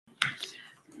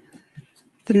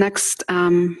The next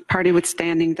party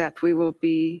withstanding that we will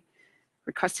be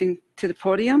requesting to the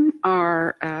podium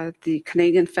are the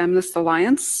Canadian Feminist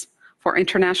Alliance for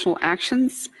International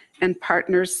Actions and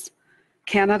Partners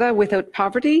Canada Without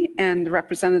Poverty, and the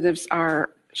representatives are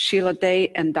Sheila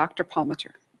Day and Dr.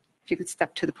 Palmater. If you could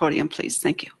step to the podium, please.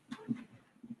 Thank you.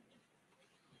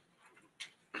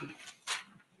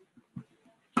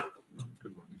 Hi,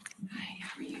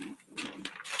 how are you?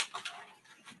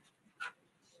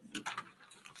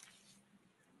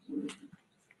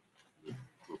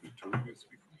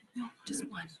 No, just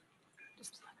one.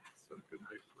 Just one.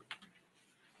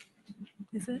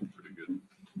 Is it? Pretty good.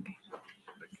 Okay. Thank you.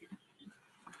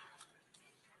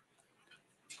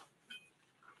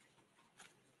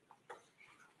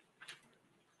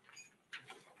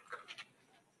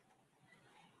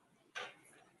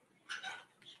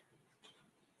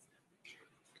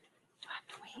 Do I have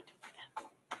to wait for them?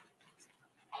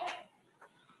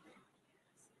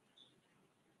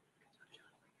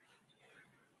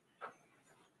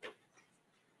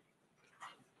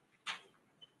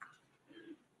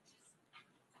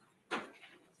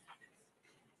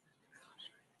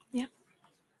 Yeah.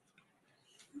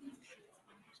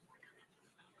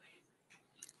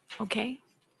 Okay.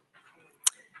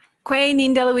 Kwe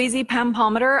Nindaluizi Pam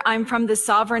Palmater. I'm from the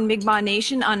sovereign Mi'kmaq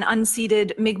Nation on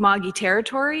unceded Mi'kmaqi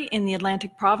territory in the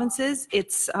Atlantic provinces.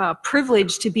 It's a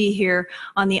privilege to be here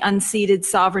on the unceded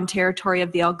sovereign territory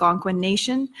of the Algonquin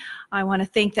Nation. I want to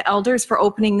thank the elders for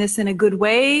opening this in a good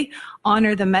way,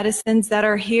 honor the medicines that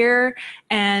are here,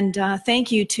 and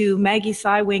thank you to Maggie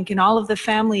Cywink and all of the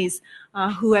families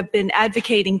who have been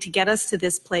advocating to get us to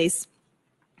this place.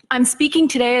 I'm speaking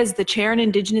today as the Chair in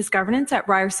Indigenous Governance at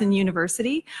Ryerson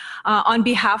University on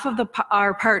behalf of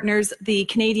our partners, the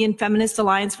Canadian Feminist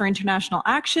Alliance for International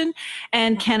Action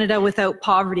and Canada Without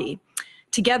Poverty.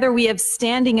 Together, we have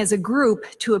standing as a group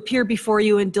to appear before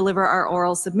you and deliver our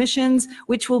oral submissions,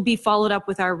 which will be followed up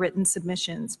with our written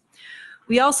submissions.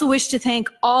 We also wish to thank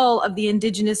all of the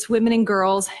Indigenous women and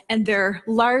girls and their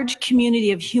large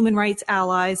community of human rights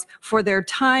allies for their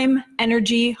time,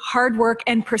 energy, hard work,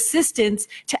 and persistence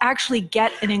to actually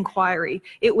get an inquiry.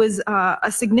 It was a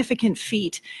significant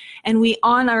feat, and we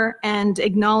honor and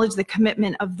acknowledge the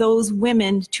commitment of those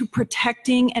women to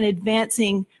protecting and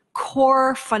advancing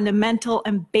core, fundamental,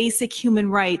 and basic human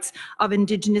rights of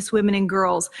Indigenous women and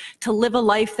girls to live a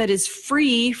life that is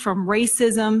free from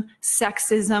racism,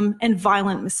 sexism, and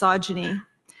violent misogyny.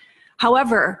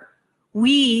 However,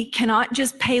 we cannot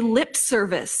just pay lip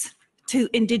service to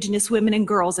Indigenous women and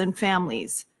girls and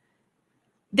families.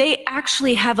 They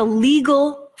actually have a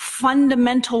legal,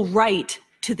 fundamental right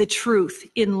to the truth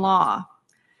in law.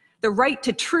 The right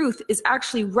to truth is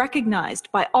actually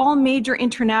recognized by all major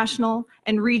international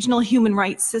and regional human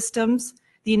rights systems,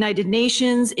 the United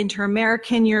Nations,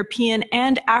 inter-American, European,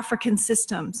 and African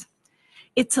systems.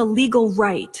 It's a legal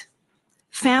right.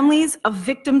 Families of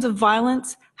victims of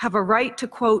violence have a right to,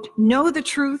 quote, know the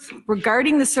truth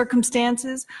regarding the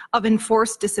circumstances of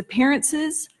enforced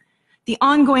disappearances, the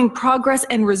ongoing progress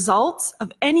and results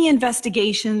of any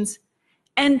investigations,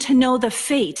 and to know the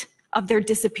fate of their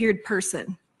disappeared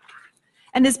person.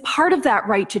 And as part of that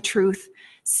right to truth,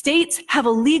 states have a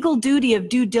legal duty of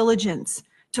due diligence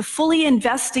to fully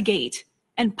investigate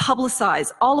and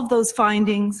publicize all of those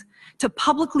findings, to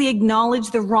publicly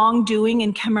acknowledge the wrongdoing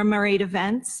and commemorate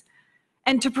events,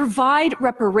 and to provide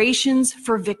reparations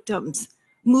for victims,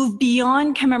 move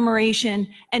beyond commemoration,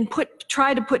 and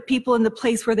try to put people in the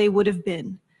place where they would have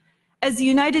been. As the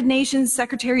United Nations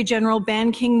Secretary General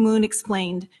Ban Ki-moon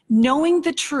explained, knowing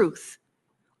the truth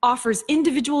offers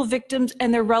individual victims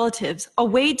and their relatives a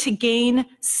way to gain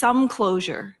some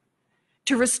closure,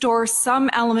 to restore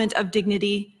some element of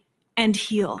dignity and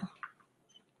heal.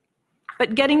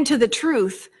 But getting to the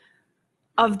truth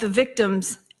of the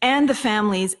victims and the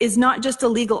families is not just a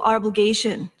legal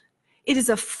obligation. It is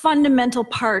a fundamental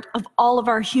part of all of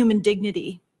our human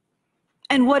dignity.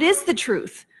 And what is the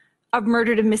truth of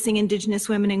murdered and missing Indigenous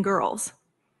women and girls?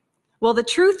 Well, the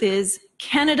truth is,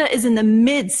 Canada is in the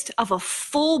midst of a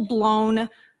full-blown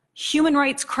human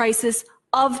rights crisis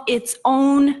of its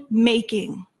own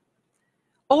making.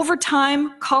 Over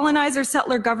time,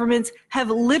 colonizer-settler governments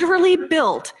have literally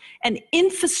built an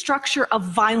infrastructure of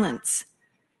violence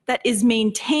that is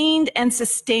maintained and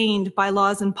sustained by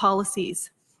laws and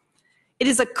policies. It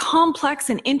is a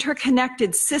complex and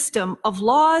interconnected system of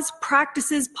laws,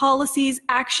 practices, policies,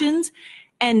 actions,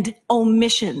 and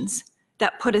omissions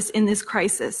that put us in this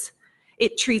crisis.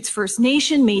 It treats First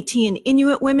Nation, Métis, and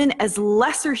Inuit women as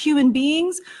lesser human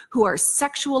beings who are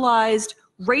sexualized,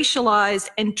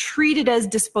 racialized, and treated as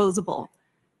disposable.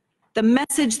 the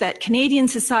message that Canadian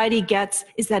society gets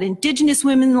is that Indigenous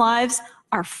women's lives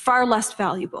are far less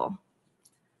valuable.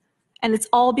 And it's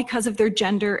all because of their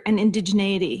gender and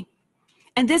indigeneity.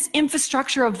 And this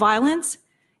infrastructure of violence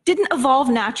didn't evolve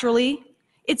naturally.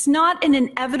 It's not an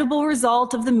inevitable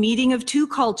result of the meeting of two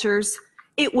cultures.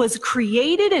 It was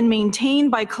created and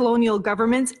maintained by colonial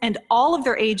governments and all of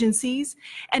their agencies,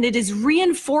 and it is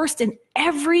reinforced in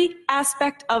every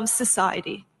aspect of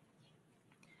society.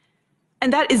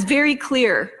 And that is very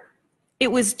clear.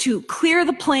 It was to clear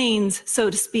the plains, so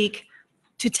to speak,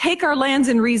 to take our lands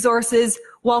and resources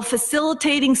while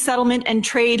facilitating settlement and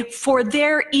trade for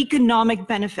their economic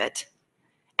benefit.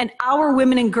 And our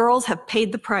women and girls have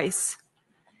paid the price.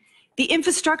 The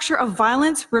infrastructure of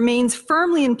violence remains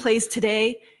firmly in place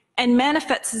today and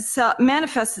manifests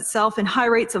itself in high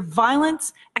rates of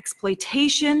violence,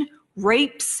 exploitation,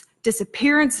 rapes,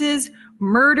 disappearances,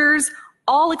 murders,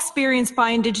 all experienced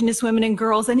by Indigenous women and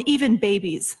girls and even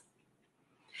babies.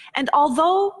 And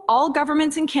although all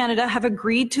governments in Canada have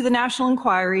agreed to the national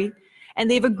inquiry and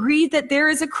they've agreed that there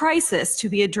is a crisis to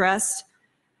be addressed,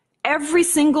 every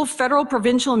single federal,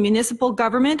 provincial, and municipal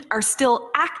government are still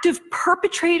active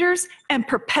perpetrators and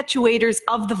perpetuators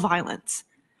of the violence.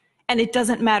 And it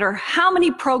doesn't matter how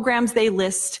many programs they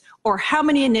list or how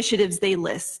many initiatives they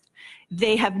list.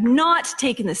 They have not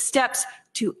taken the steps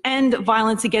to end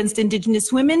violence against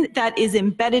Indigenous women that is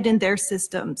embedded in their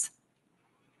systems.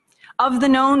 Of the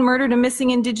known murdered and missing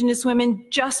Indigenous women,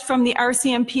 just from the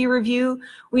RCMP review,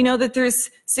 we know that there's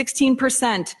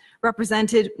 16%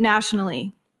 represented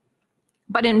nationally.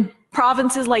 But in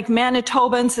provinces like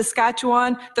Manitoba and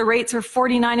Saskatchewan, the rates are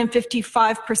 49 and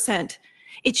 55%.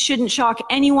 It shouldn't shock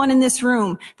anyone in this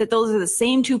room that those are the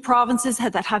same two provinces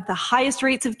that have the highest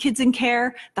rates of kids in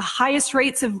care, the highest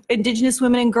rates of Indigenous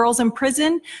women and girls in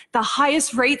prison, the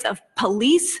highest rates of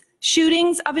police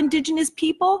shootings of Indigenous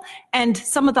people, and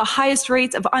some of the highest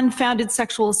rates of unfounded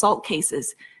sexual assault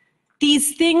cases.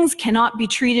 These things cannot be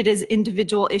treated as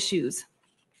individual issues.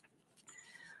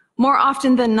 More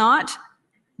often than not,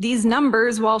 these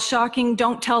numbers, while shocking,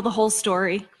 don't tell the whole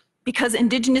story, because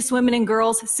Indigenous women and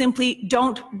girls simply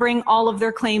don't bring all of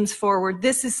their claims forward.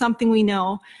 This is something we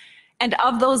know. And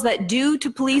of those that do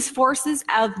to police forces,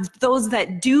 of those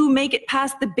that do make it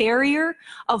past the barrier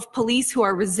of police who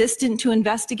are resistant to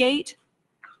investigate,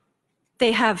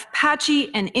 they have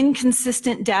patchy and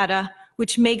inconsistent data,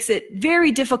 which makes it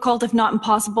very difficult, if not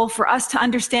impossible, for us to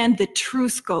understand the true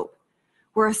scope.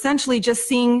 We're essentially just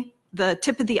seeing the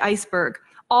tip of the iceberg.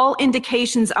 All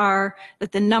indications are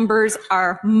that the numbers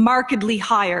are markedly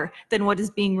higher than what is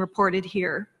being reported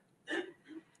here.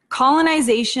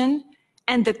 Colonization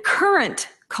and the current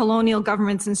colonial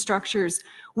governments and structures,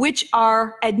 which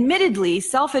are admittedly,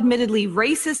 self-admittedly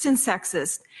racist and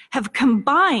sexist, have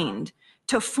combined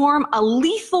to form a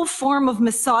lethal form of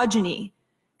misogyny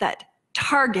that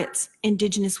targets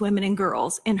Indigenous women and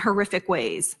girls in horrific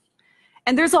ways.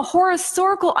 And there's a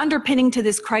historical underpinning to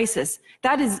this crisis.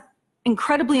 That is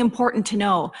incredibly important to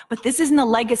know, but this isn't a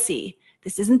legacy.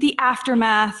 This isn't the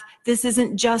aftermath. This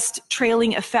isn't just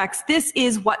trailing effects. This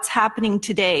is what's happening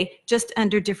today, just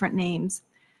under different names.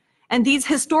 And these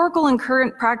historical and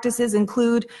current practices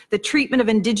include the treatment of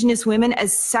Indigenous women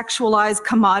as sexualized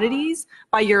commodities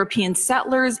by European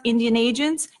settlers, Indian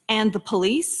agents, and the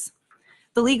police,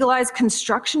 the legalized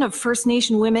construction of First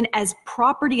Nation women as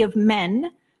property of men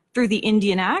through the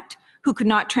Indian Act, who could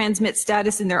not transmit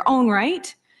status in their own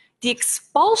right, the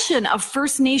expulsion of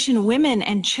First Nation women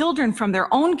and children from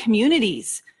their own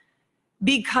communities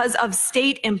because of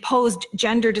state-imposed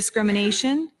gender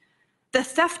discrimination, the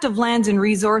theft of lands and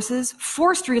resources,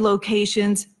 forced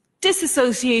relocations,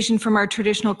 disassociation from our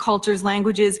traditional cultures,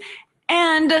 languages,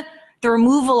 and the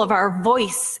removal of our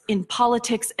voice in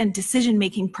politics and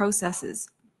decision-making processes.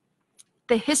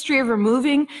 The history of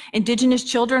removing Indigenous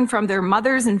children from their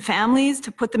mothers and families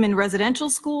to put them in residential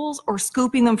schools or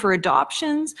scooping them for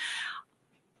adoptions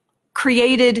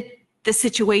created the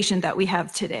situation that we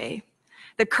have today.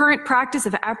 The current practice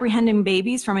of apprehending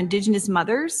babies from Indigenous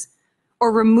mothers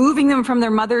or removing them from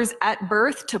their mothers at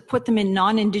birth to put them in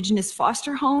non-Indigenous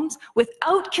foster homes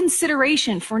without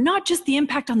consideration for not just the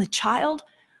impact on the child,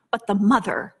 but the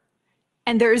mother.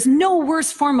 And there is no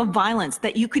worse form of violence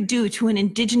that you could do to an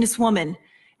Indigenous woman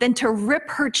than to rip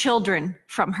her children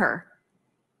from her.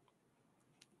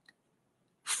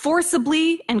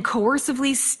 Forcibly and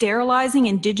coercively sterilizing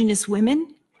Indigenous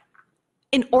women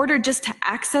in order just to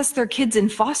access their kids in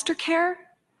foster care,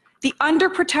 the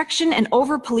underprotection and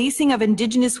over-policing of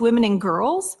Indigenous women and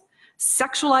girls,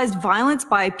 sexualized violence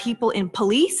by people in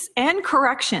police and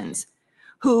corrections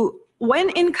who,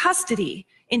 when in custody,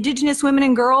 Indigenous women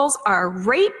and girls are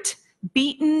raped,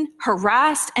 beaten,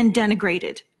 harassed, and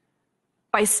denigrated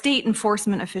by state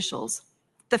enforcement officials.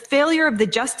 The failure of the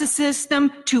justice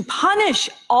system to punish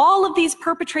all of these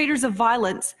perpetrators of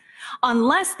violence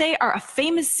unless they are a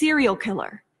famous serial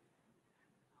killer.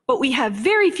 But we have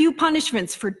very few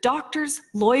punishments for doctors,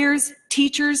 lawyers,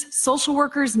 teachers, social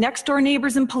workers, next-door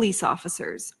neighbors, and police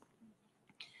officers.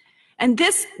 And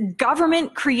this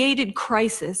government-created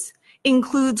crisis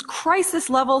includes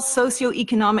crisis-level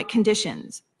socioeconomic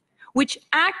conditions, which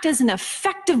act as an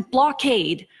effective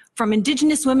blockade from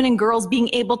Indigenous women and girls being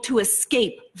able to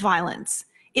escape violence.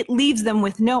 It leaves them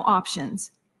with no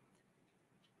options.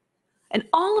 And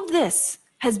all of this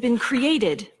has been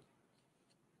created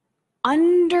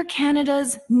under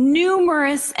Canada's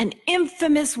numerous and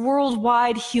infamous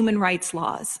worldwide human rights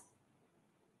laws.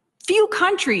 Few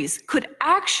countries could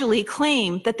actually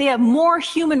claim that they have more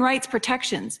human rights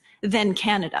protections than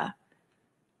Canada.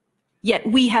 Yet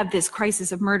we have this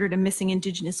crisis of murdered and missing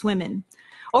Indigenous women.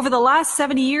 Over the last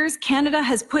 70 years, Canada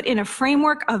has put in a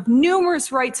framework of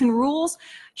numerous rights and rules,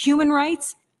 human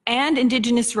rights and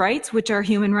Indigenous rights, which are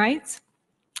human rights.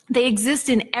 They exist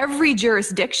in every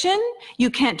jurisdiction. You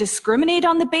can't discriminate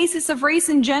on the basis of race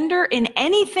and gender in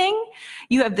anything.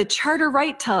 You have the charter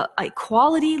right to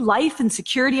equality, life, and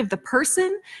security of the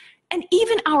person. And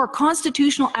even our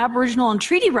constitutional Aboriginal and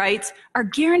treaty rights are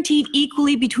guaranteed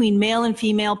equally between male and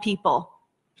female people.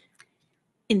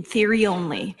 In theory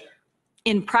only.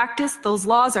 In practice, those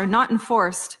laws are not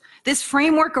enforced. This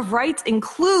framework of rights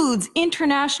includes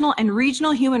international and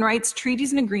regional human rights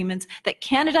treaties and agreements that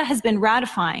Canada has been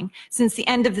ratifying since the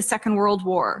end of the Second World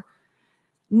War.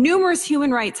 Numerous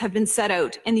human rights have been set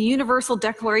out in the Universal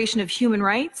Declaration of Human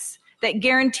Rights that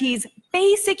guarantees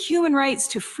basic human rights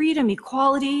to freedom,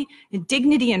 equality,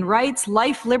 dignity and rights,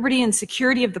 life, liberty, and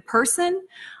security of the person,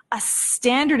 a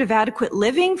standard of adequate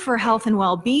living for health and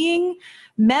well-being,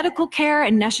 medical care,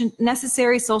 and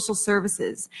necessary social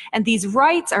services. And these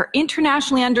rights are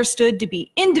internationally understood to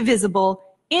be indivisible,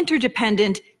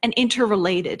 interdependent, and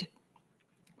interrelated.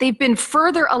 They've been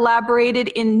further elaborated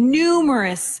in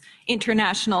numerous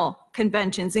international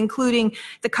conventions, including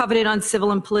the Covenant on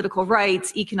Civil and Political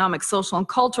Rights, Economic, Social, and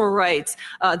Cultural Rights,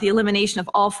 the elimination of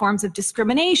all forms of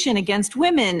discrimination against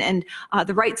women, and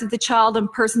the rights of the child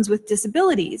and persons with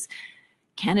disabilities.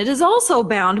 Canada is also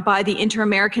bound by the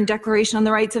Inter-American Declaration on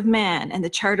the Rights of Man and the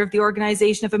Charter of the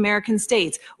Organization of American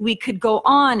States. We could go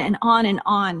on and on and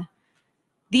on.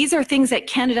 These are things that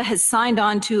Canada has signed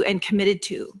on to and committed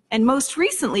to. And most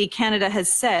recently, Canada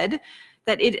has said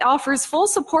that it offers full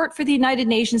support for the United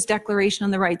Nations Declaration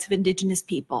on the Rights of Indigenous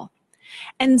People.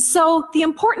 And so the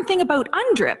important thing about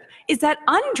UNDRIP is that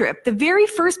UNDRIP, the very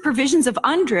first provisions of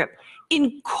UNDRIP,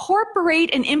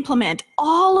 incorporate and implement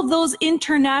all of those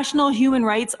international human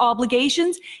rights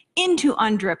obligations into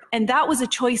UNDRIP. And that was a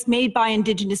choice made by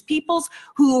Indigenous peoples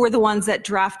who were the ones that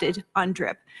drafted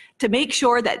UNDRIP to make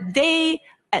sure that they,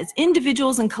 as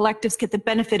individuals and collectives, get the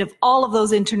benefit of all of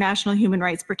those international human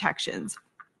rights protections.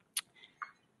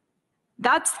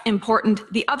 That's important.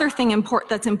 The other thing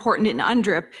that's important in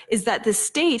UNDRIP is that the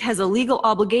state has a legal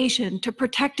obligation to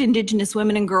protect Indigenous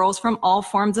women and girls from all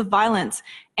forms of violence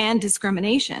and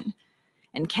discrimination.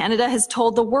 And Canada has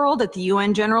told the world at the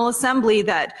UN General Assembly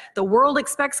that the world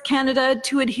expects Canada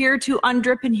to adhere to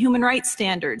UNDRIP and human rights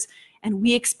standards, and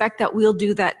we expect that we'll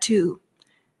do that too.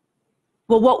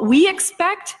 Well, what we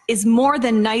expect is more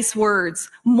than nice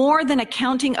words, more than a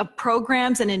counting of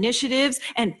programs and initiatives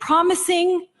and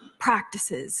promising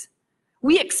practices.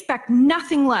 We expect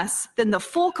nothing less than the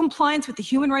full compliance with the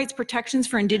human rights protections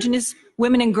for Indigenous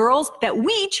women and girls that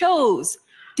we chose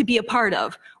to be a part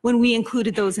of when we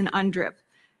included those in UNDRIP.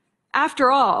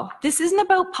 After all, this isn't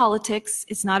about politics,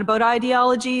 it's not about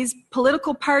ideologies,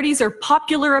 political parties, or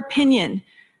popular opinion.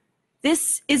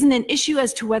 This isn't an issue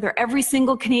as to whether every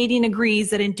single Canadian agrees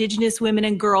that Indigenous women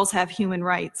and girls have human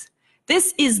rights.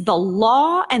 This is the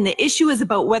law, and the issue is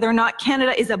about whether or not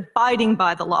Canada is abiding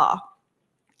by the law.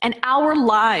 And our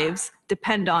lives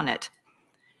depend on it.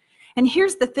 And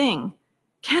here's the thing.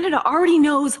 Canada already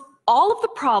knows all of the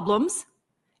problems,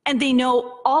 and they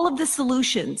know all of the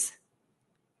solutions.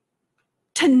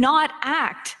 To not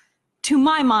act, to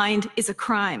my mind, is a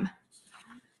crime.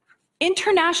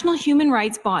 International human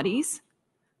rights bodies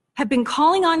have been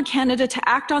calling on Canada to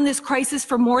act on this crisis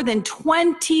for more than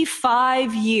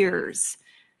 25 years.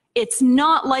 It's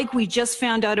not like we just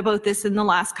found out about this in the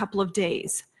last couple of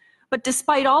days. But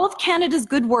despite all of Canada's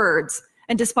good words,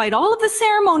 and despite all of the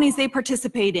ceremonies they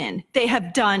participate in, they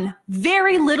have done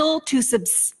very little to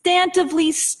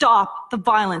substantively stop the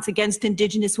violence against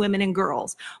Indigenous women and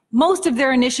girls. Most of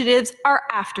their initiatives are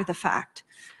after the fact.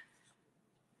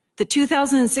 The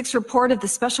 2006 report of the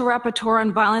Special Rapporteur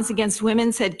on Violence Against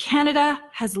Women said Canada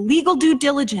has legal due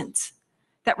diligence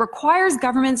that requires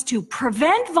governments to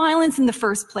prevent violence in the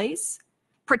first place,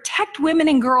 protect women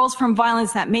and girls from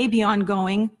violence that may be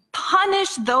ongoing,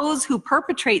 punish those who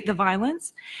perpetrate the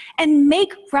violence, and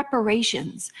make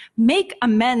reparations, make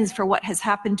amends for what has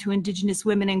happened to Indigenous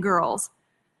women and girls.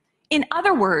 In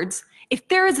other words, if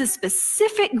there is a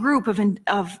specific group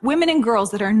of women and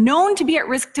girls that are known to be at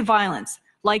risk to violence,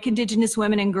 like Indigenous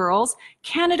women and girls,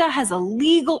 Canada has a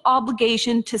legal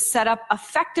obligation to set up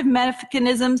effective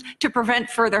mechanisms to prevent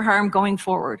further harm going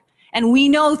forward. And we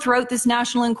know throughout this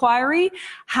national inquiry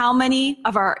how many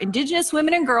of our Indigenous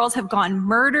women and girls have gone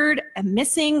murdered and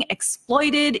missing,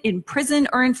 exploited, in prison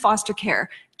or in foster care,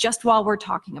 just while we're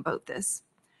talking about this.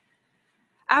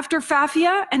 After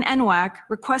FAFIA and NWAC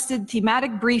requested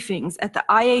thematic briefings at the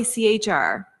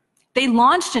IACHR, they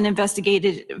launched an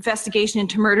investigation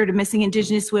into murdered and missing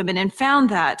Indigenous women and found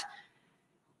that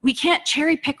we can't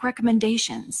cherry pick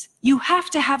recommendations. You have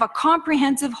to have a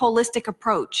comprehensive, holistic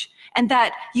approach, and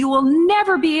that you will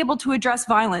never be able to address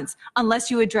violence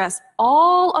unless you address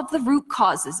all of the root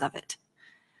causes of it.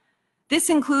 This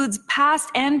includes past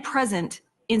and present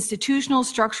institutional,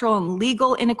 structural, and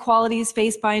legal inequalities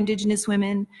faced by Indigenous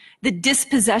women, the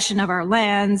dispossession of our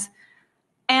lands,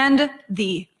 and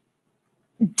the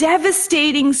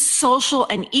devastating social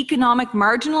and economic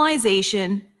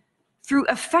marginalization through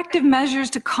effective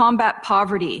measures to combat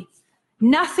poverty.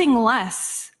 Nothing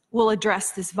less will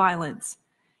address this violence.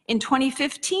 In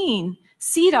 2015,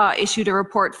 CEDAW issued a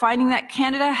report finding that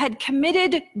Canada had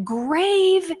committed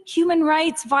grave human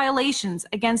rights violations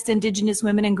against Indigenous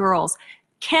women and girls.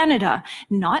 Canada,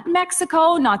 not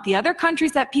Mexico, not the other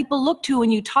countries that people look to when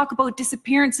you talk about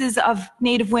disappearances of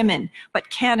Native women, but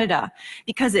Canada,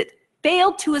 because it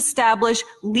failed to establish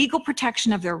legal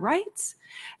protection of their rights,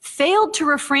 failed to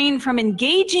refrain from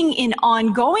engaging in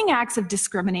ongoing acts of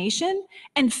discrimination,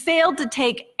 and failed to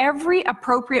take every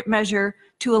appropriate measure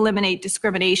to eliminate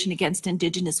discrimination against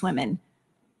Indigenous women.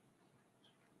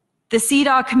 The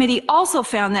CEDAW committee also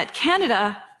found that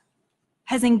Canada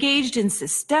has engaged in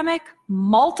systemic,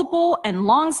 multiple, and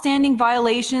long-standing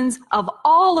violations of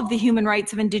all of the human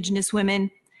rights of Indigenous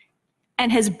women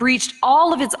and has breached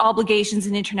all of its obligations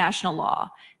in international law.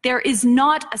 There is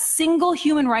not a single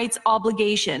human rights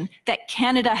obligation that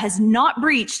Canada has not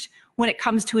breached when it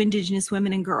comes to Indigenous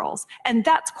women and girls, and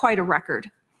that's quite a record.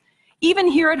 Even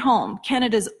here at home,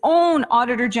 Canada's own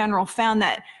Auditor General found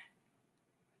that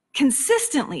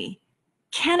consistently,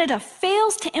 Canada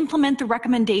fails to implement the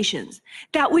recommendations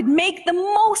that would make the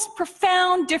most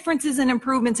profound differences and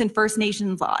improvements in First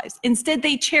Nations lives. Instead,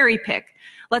 they cherry pick.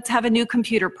 Let's have a new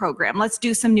computer program. Let's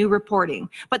do some new reporting.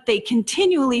 But they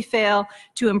continually fail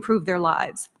to improve their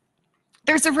lives.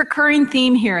 There's a recurring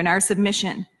theme here in our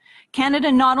submission. Canada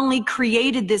not only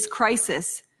created this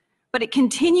crisis, but it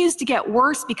continues to get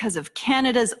worse because of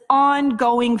Canada's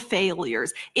ongoing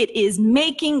failures. It is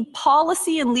making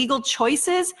policy and legal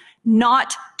choices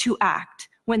not to act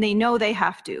when they know they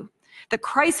have to. The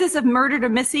crisis of murdered or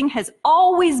missing has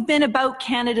always been about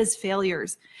Canada's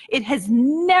failures. It has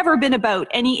never been about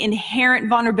any inherent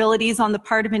vulnerabilities on the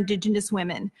part of Indigenous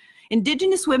women.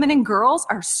 Indigenous women and girls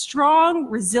are strong,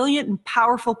 resilient, and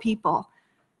powerful people.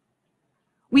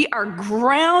 We are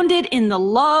grounded in the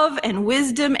love and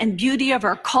wisdom and beauty of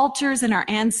our cultures and our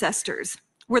ancestors.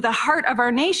 We're the heart of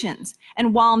our nations.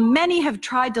 And while many have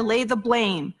tried to lay the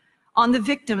blame on the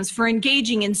victims for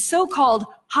engaging in so-called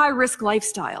high-risk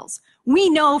lifestyles, we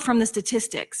know from the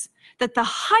statistics that the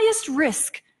highest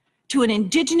risk to an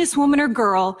Indigenous woman or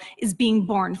girl is being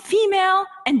born female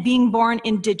and being born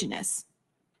Indigenous.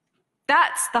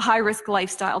 That's the high-risk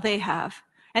lifestyle they have.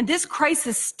 And this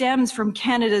crisis stems from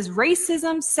Canada's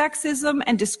racism, sexism,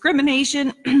 and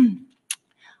discrimination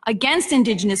against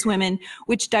Indigenous women,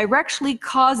 which directly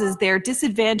causes their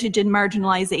disadvantage and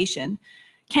marginalization.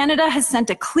 Canada has sent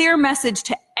a clear message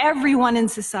to everyone in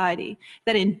society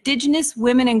that Indigenous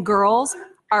women and girls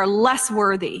are less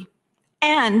worthy,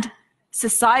 and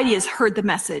society has heard the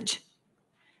message.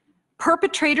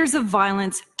 Perpetrators of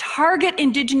violence target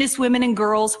Indigenous women and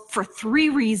girls for 3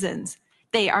 reasons.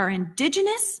 They are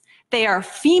Indigenous, they are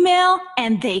female,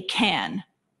 and they can.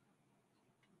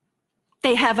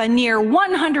 They have a near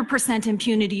 100%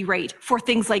 impunity rate for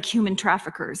things like human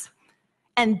traffickers.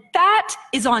 And that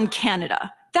is on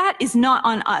Canada. That is not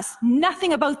on us.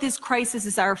 Nothing about this crisis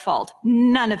is our fault.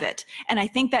 None of it. And I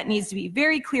think that needs to be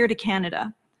very clear to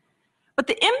Canada. But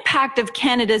the impact of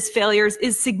Canada's failures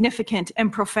is significant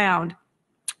and profound.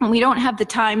 And we don't have the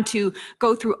time to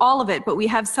go through all of it, but we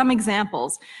have some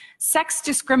examples. Sex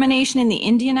discrimination in the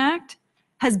Indian Act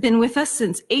has been with us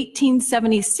since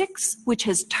 1876, which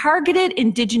has targeted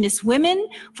Indigenous women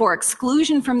for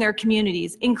exclusion from their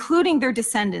communities, including their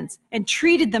descendants, and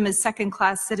treated them as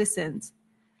second-class citizens.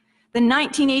 The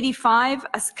 1985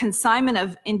 consignment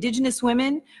of Indigenous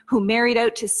women who married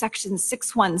out to Section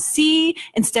 61C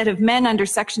instead of men under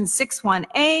Section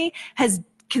 61A has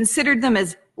considered them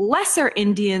as lesser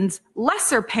Indians,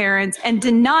 lesser parents, and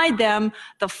denied them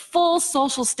the full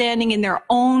social standing in their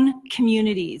own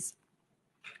communities.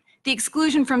 The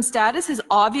exclusion from status has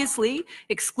obviously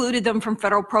excluded them from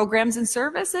federal programs and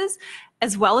services,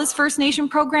 as well as First Nation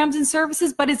programs and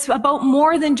services, but it's about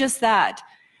more than just that.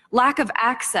 Lack of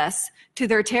access to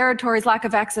their territories, lack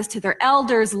of access to their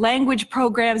elders, language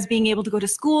programs, being able to go to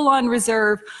school on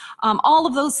reserve, all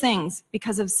of those things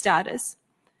because of status.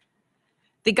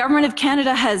 The Government of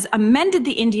Canada has amended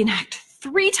the Indian Act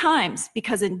 3 times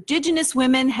because Indigenous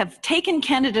women have taken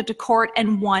Canada to court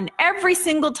and won every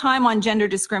single time on gender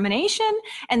discrimination,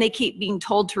 and they keep being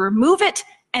told to remove it,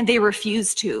 and they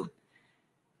refuse to.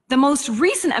 The most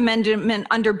recent amendment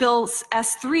under Bill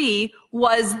S3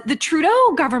 was the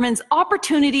Trudeau government's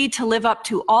opportunity to live up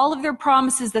to all of their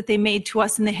promises that they made to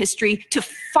us in the history to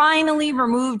finally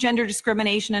remove gender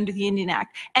discrimination under the Indian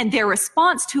Act. And their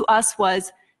response to us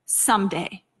was,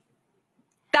 someday.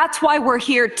 That's why we're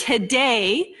here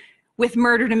today with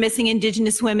murdered and missing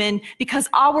Indigenous women, because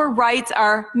our rights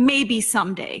are maybe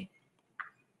someday.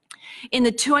 In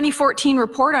the 2014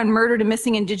 report on murdered and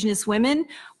missing Indigenous women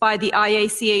by the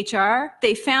IACHR,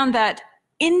 they found that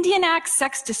Indian Act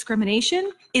sex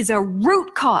discrimination is a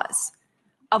root cause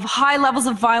of high levels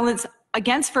of violence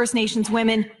against First Nations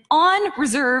women on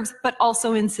reserves, but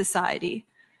also in society.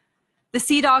 The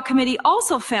CDAW committee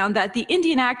also found that the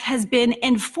Indian Act has been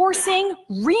enforcing,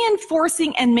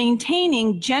 reinforcing, and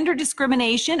maintaining gender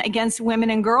discrimination against women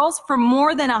and girls for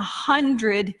more than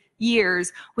 100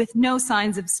 years with no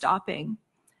signs of stopping.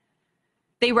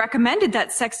 They recommended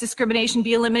that sex discrimination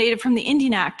be eliminated from the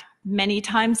Indian Act many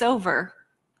times over.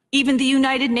 Even the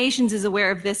United Nations is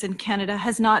aware of this, and Canada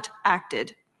has not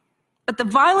acted. But the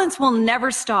violence will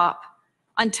never stop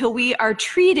until we are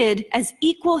treated as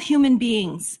equal human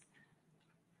beings.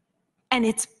 And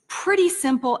it's pretty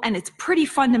simple and it's pretty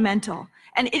fundamental.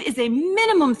 And it is a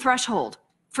minimum threshold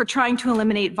for trying to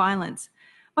eliminate violence.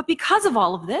 But because of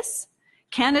all of this,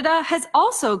 Canada has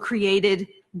also created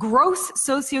gross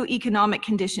socioeconomic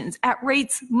conditions at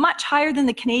rates much higher than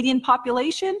the Canadian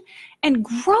population and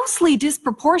grossly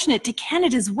disproportionate to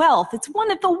Canada's wealth. It's one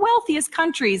of the wealthiest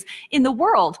countries in the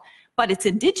world, but it's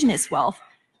Indigenous wealth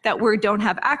that we don't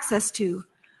have access to.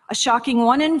 A shocking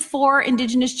 1 in 4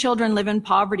 Indigenous children live in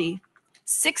poverty.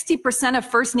 60% of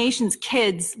First Nations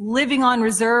kids living on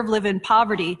reserve live in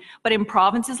poverty, but in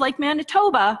provinces like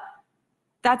Manitoba,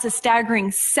 that's a staggering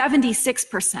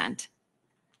 76%.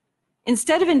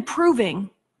 Instead of improving,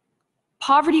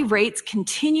 poverty rates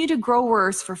continue to grow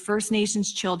worse for First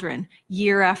Nations children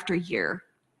year after year.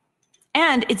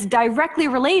 And it's directly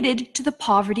related to the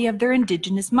poverty of their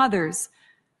Indigenous mothers.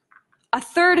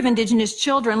 1/3 of Indigenous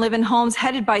children live in homes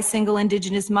headed by single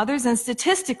Indigenous mothers, and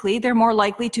statistically, they're more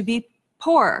likely to be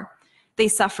poor. They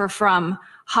suffer from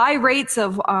high rates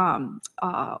of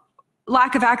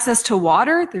lack of access to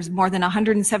water. There's more than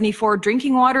 174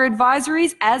 drinking water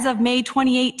advisories as of May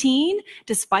 2018,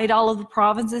 despite all of the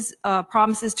promises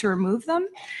to remove them.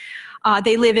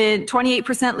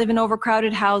 28% live in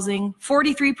overcrowded housing,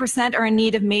 43% are in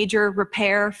need of major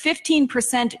repair,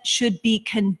 15% should be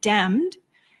condemned,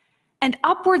 and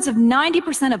upwards of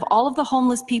 90% of all of the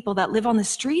homeless people that live on the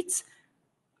streets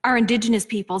are Indigenous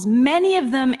peoples, many of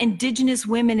them Indigenous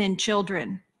women and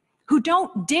children who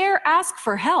don't dare ask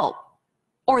for help,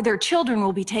 or their children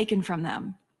will be taken from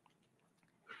them.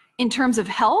 In terms of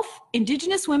health,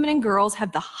 Indigenous women and girls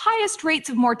have the highest rates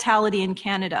of mortality in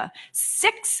Canada,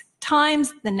 6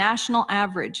 times the national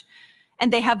average.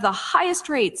 And they have the highest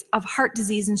rates of heart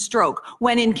disease and stroke,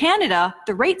 when in Canada,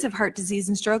 the rates of heart disease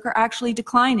and stroke are actually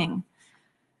declining.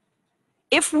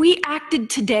 If we acted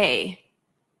today,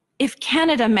 if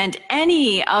Canada meant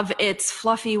any of its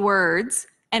fluffy words,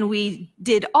 and we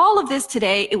did all of this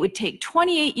today, it would take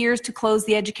 28 years to close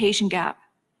the education gap,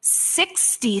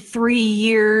 63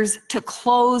 years to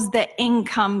close the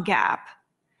income gap.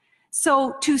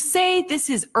 So to say this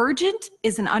is urgent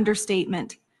is an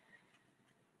understatement.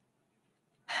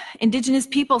 Indigenous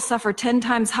people suffer 10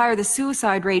 times higher the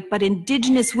suicide rate, but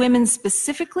Indigenous women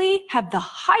specifically have the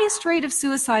highest rate of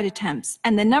suicide attempts,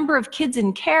 and the number of kids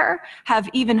in care have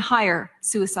even higher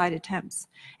suicide attempts.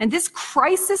 And this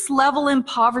crisis level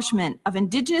impoverishment of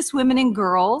Indigenous women and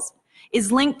girls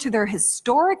is linked to their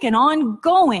historic and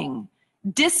ongoing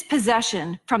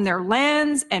dispossession from their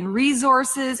lands and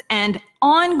resources, and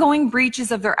ongoing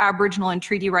breaches of their Aboriginal and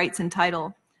treaty rights and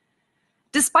title.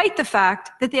 Despite the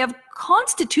fact that they have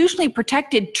constitutionally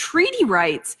protected treaty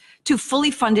rights to fully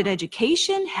funded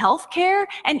education, healthcare,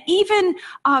 and even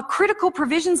critical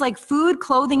provisions like food,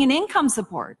 clothing, and income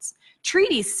supports.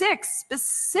 Treaty 6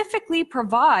 specifically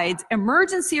provides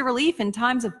emergency relief in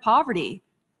times of poverty.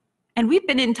 And we've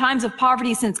been in times of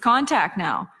poverty since contact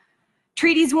now.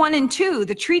 Treaties 1 and 2,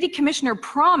 the Treaty Commissioner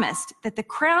promised that the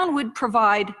Crown would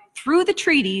provide, through the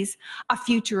treaties, a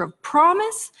future of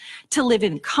promise to live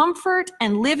in comfort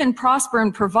and live and prosper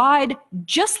and provide,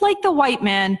 just like the white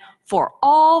man, for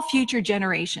all future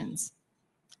generations.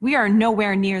 We are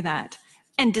nowhere near that.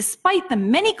 And despite the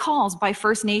many calls by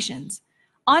First Nations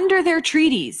under their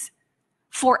treaties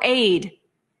for aid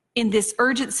in this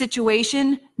urgent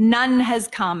situation, none has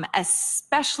come,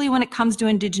 especially when it comes to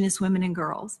Indigenous women and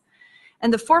girls.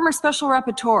 And the former Special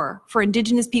Rapporteur for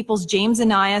Indigenous Peoples, James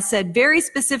Anaya, said very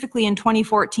specifically in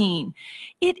 2014,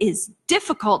 it is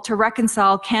difficult to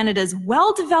reconcile Canada's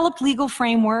well-developed legal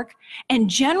framework and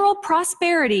general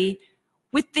prosperity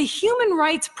with the human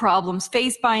rights problems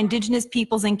faced by Indigenous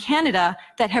peoples in Canada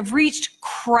that have reached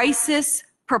crisis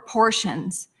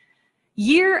proportions.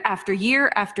 Year after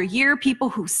year after year, people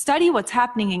who study what's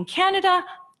happening in Canada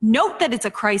note that it's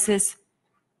a crisis,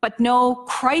 but no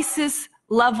crisis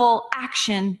level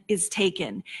action is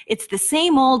taken. It's the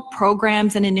same old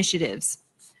programs and initiatives.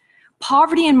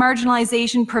 Poverty and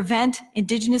marginalization prevent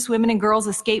Indigenous women and girls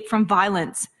escape from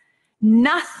violence.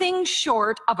 Nothing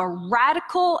short of a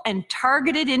radical and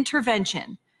targeted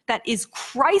intervention that is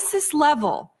crisis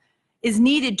level is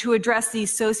needed to address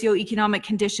these socioeconomic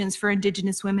conditions for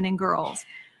Indigenous women and girls.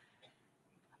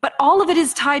 But all of it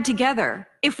is tied together.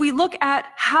 If we look at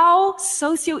how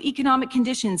socioeconomic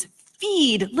conditions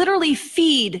literally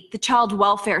feed the child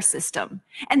welfare system.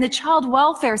 And the child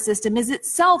welfare system is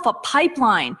itself a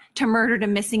pipeline to murdered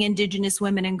and missing Indigenous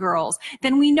women and girls.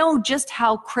 Then we know just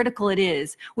how critical it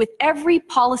is. With every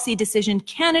policy decision,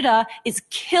 Canada is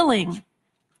killing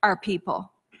our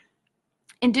people.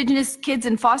 Indigenous kids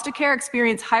in foster care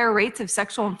experience higher rates of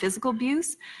sexual and physical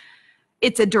abuse.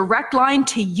 It's a direct line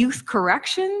to youth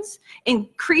corrections,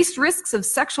 increased risks of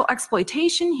sexual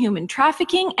exploitation, human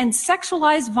trafficking, and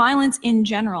sexualized violence in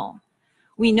general.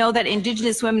 We know that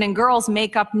Indigenous women and girls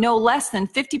make up no less than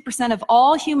 50% of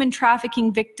all human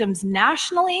trafficking victims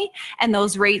nationally, and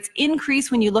those rates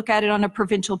increase when you look at it on a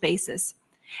provincial basis.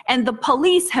 And the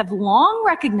police have long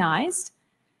recognized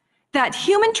that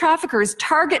human traffickers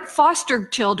target foster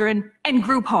children and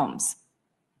group homes.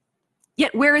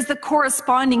 Yet where is the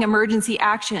corresponding emergency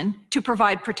action to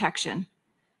provide protection?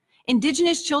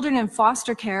 Indigenous children in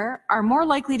foster care are more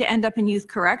likely to end up in youth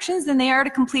corrections than they are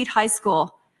to complete high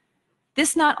school.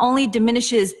 This not only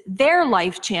diminishes their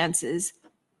life chances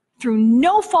through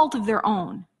no fault of their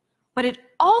own, but it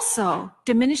also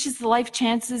diminishes the life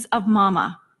chances of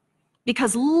mama,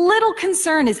 because little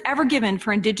concern is ever given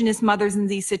for Indigenous mothers in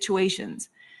these situations.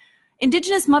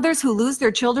 Indigenous mothers who lose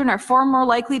their children are far more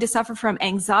likely to suffer from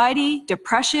anxiety,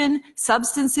 depression,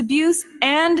 substance abuse,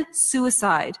 and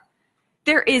suicide.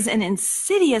 There is an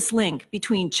insidious link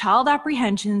between child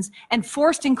apprehensions and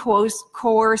forced and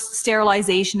coerced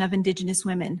sterilization of Indigenous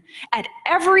women. At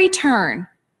every turn,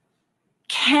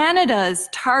 Canada's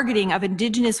targeting of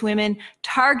Indigenous women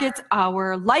targets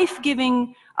our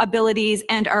life-giving abilities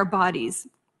and our bodies.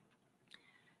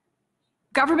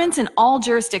 Governments in all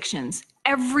jurisdictions,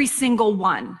 every single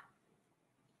one,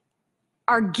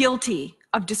 are guilty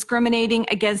of discriminating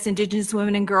against Indigenous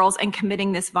women and girls and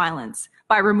committing this violence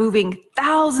by removing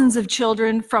thousands of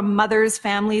children from mothers,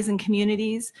 families, and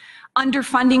communities,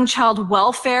 underfunding child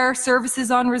welfare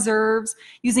services on reserves,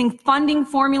 using funding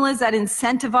formulas that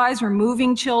incentivize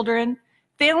removing children,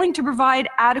 failing to provide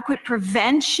adequate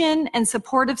prevention and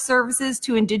supportive services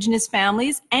to Indigenous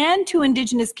families and to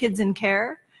Indigenous kids in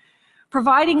care,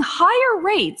 providing higher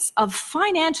rates of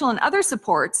financial and other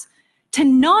supports to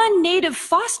non-native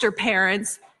foster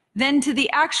parents than to the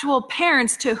actual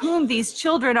parents to whom these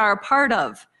children are a part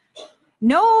of.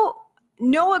 No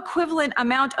equivalent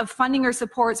amount of funding or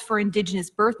supports for Indigenous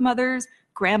birth mothers,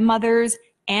 grandmothers,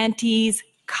 aunties,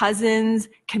 cousins,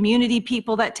 community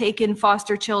people that take in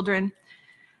foster children.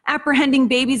 Apprehending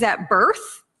babies at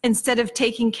birth instead of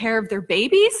taking care of their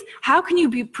babies? How can you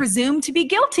be presumed to be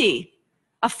guilty?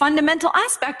 A fundamental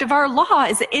aspect of our law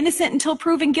is innocent until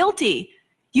proven guilty.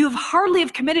 You have hardly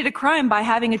committed a crime by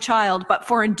having a child, but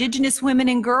for Indigenous women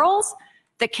and girls,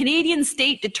 the Canadian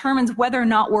state determines whether or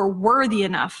not we're worthy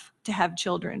enough to have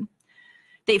children.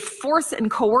 They force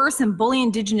and coerce and bully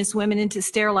Indigenous women into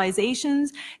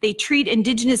sterilizations. They treat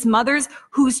Indigenous mothers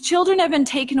whose children have been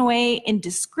taken away in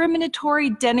discriminatory,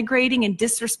 denigrating, and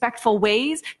disrespectful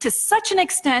ways to such an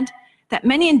extent that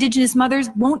many Indigenous mothers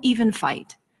won't even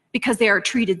fight because they are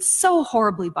treated so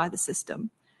horribly by the system.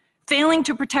 Failing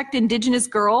to protect Indigenous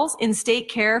girls in state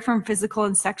care from physical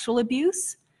and sexual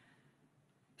abuse.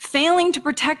 Failing to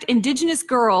protect Indigenous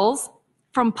girls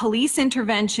from police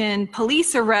intervention,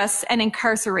 police arrests, and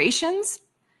incarcerations,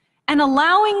 and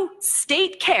allowing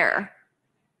state care,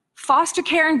 foster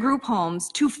care and group homes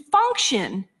to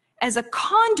function as a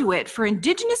conduit for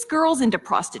Indigenous girls into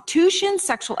prostitution,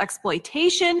 sexual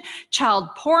exploitation, child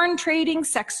porn trading,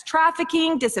 sex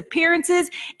trafficking, disappearances,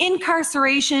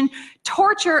 incarceration,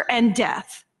 torture, and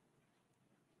death,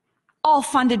 all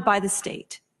funded by the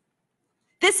state.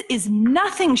 This is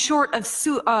nothing short of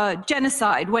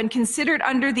genocide when considered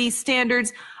under the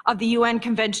standards of the UN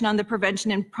Convention on the Prevention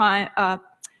and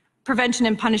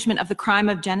Punishment of the Crime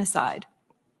of Genocide.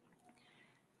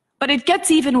 But it gets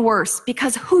even worse,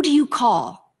 because who do you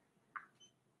call?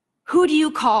 Who do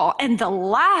you call? And the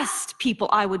last people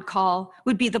I would call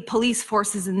would be the police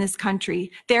forces in this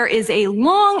country. There is a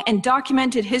long and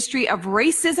documented history of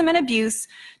racism and abuse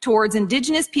towards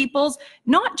Indigenous peoples,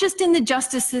 not just in the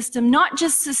justice system, not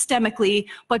just systemically,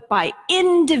 but by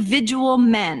individual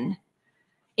men.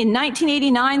 In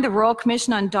 1989, the Royal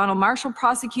Commission on Donald Marshall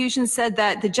prosecution said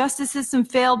that the justice system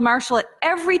failed Marshall at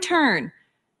every turn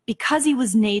because he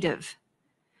was Native.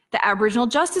 The Aboriginal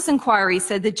Justice Inquiry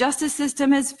said the justice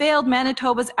system has failed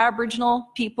Manitoba's Aboriginal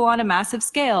people on a massive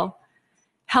scale.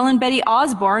 Helen Betty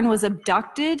Osborne was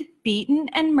abducted, beaten,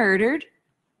 and murdered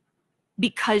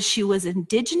because she was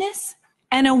Indigenous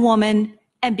and a woman,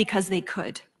 and because they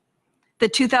could. The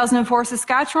 2004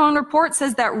 Saskatchewan report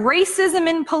says that racism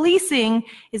in policing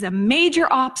is a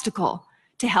major obstacle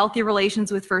to healthy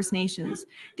relations with First Nations.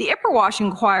 The Ipperwash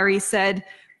Inquiry said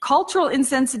cultural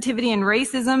insensitivity and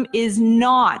racism is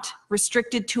not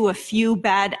restricted to a few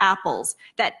bad apples,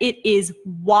 that it is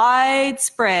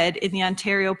widespread in the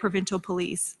Ontario Provincial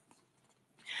Police.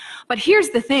 But here's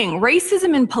the thing,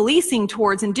 racism in policing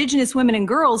towards Indigenous women and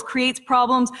girls creates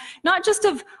problems not just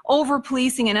of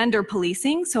over-policing and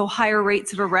under-policing, so higher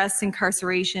rates of arrests,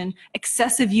 incarceration,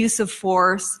 excessive use of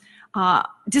force,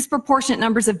 disproportionate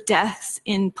numbers of deaths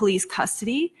in police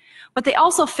custody, but they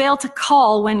also fail to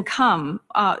call when come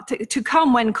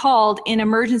when called in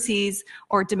emergencies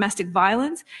or domestic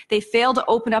violence. They fail to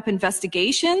open up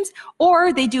investigations,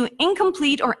 or they do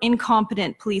incomplete or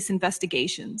incompetent police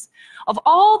investigations. Of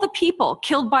all the people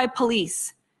killed by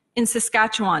police in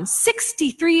Saskatchewan,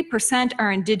 63%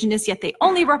 are Indigenous, yet they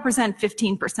only represent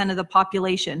 15% of the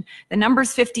population. The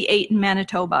number's 58 in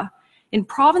Manitoba. In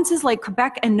provinces like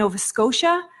Quebec and Nova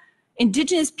Scotia,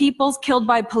 Indigenous peoples killed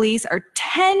by police are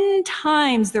 10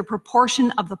 times their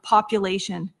proportion of the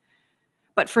population.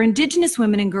 But for Indigenous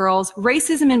women and girls,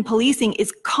 racism in policing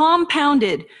is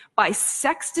compounded by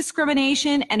sex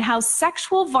discrimination and how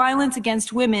sexual violence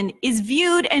against women is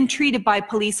viewed and treated by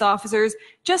police officers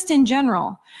just in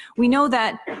general. We know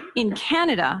that in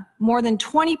Canada, more than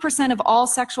 20% of all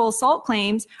sexual assault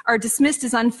claims are dismissed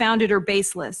as unfounded or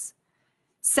baseless.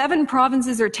 7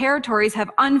 provinces or territories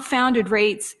have unfounded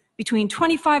rates between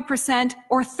 25%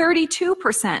 or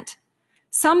 32%.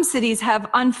 Some cities have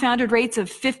unfounded rates of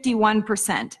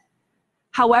 51%.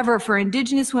 However, for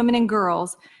Indigenous women and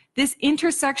girls, this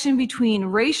intersection between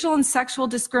racial and sexual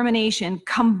discrimination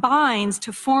combines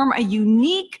to form a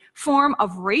unique form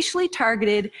of racially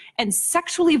targeted and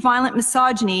sexually violent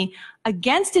misogyny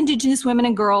against Indigenous women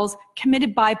and girls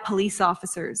committed by police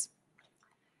officers.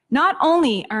 Not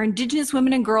only are Indigenous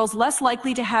women and girls less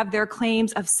likely to have their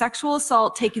claims of sexual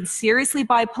assault taken seriously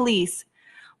by police,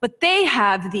 but they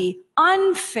have the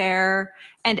unfair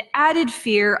and added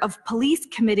fear of police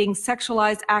committing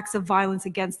sexualized acts of violence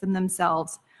against them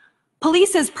themselves.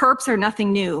 Police as perps are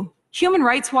nothing new. Human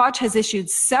Rights Watch has issued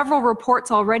several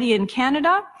reports already in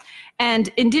Canada, and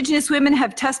Indigenous women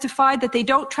have testified that they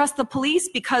don't trust the police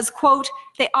because, quote,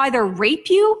 they either rape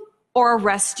you or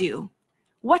arrest you.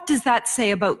 What does that say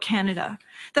about Canada?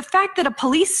 The fact that a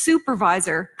police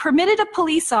supervisor permitted a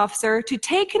police officer to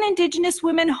take an Indigenous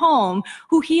woman home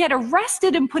who he had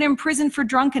arrested and put in prison for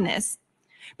drunkenness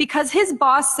because his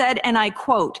boss said, and I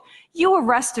quote, "You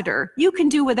arrested her. You can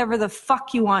do whatever the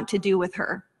fuck you want to do with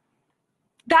her."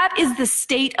 That is the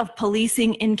state of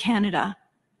policing in Canada.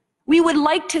 We would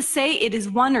like to say it is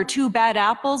 1 or 2 bad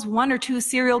apples, 1 or 2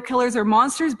 serial killers or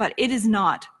monsters, but it is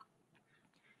not.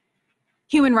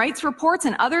 Human rights reports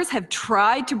and others have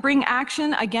tried to bring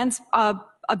action against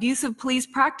abusive police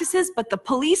practices, but the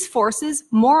police forces,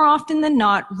 more often than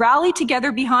not, rally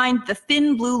together behind the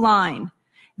thin blue line.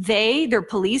 They, their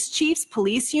police chiefs,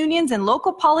 police unions, and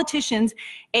local politicians,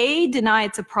 deny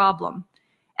it's a problem.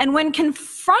 And when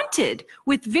confronted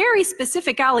with very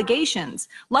specific allegations,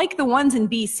 like the ones in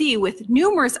BC with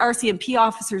numerous RCMP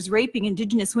officers raping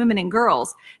Indigenous women and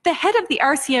girls, the head of the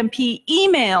RCMP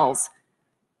emails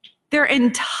their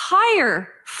entire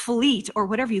fleet, or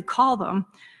whatever you call them.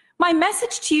 My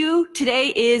message to you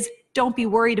today is, don't be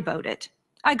worried about it.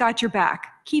 I got your back.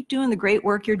 Keep doing the great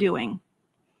work you're doing.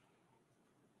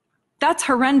 That's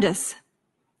horrendous.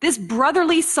 This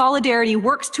brotherly solidarity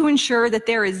works to ensure that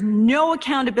there is no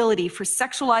accountability for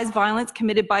sexualized violence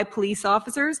committed by police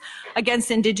officers against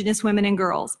Indigenous women and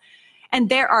girls. And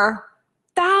there are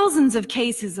thousands of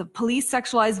cases of police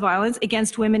sexualized violence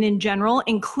against women in general,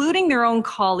 including their own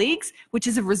colleagues, which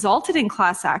has resulted in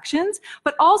class actions,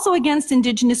 but also against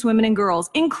Indigenous women and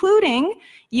girls, including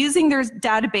using their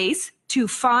database to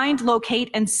find,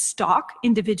 locate, and stalk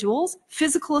individuals,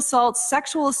 physical assaults,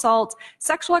 sexual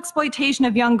exploitation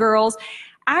of young girls,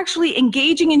 actually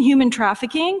engaging in human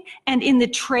trafficking, and in the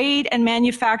trade and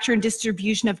manufacture and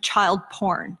distribution of child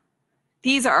porn.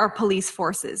 These are our police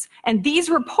forces. And these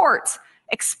reports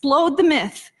explode the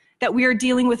myth that we are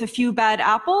dealing with a few bad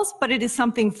apples, but it is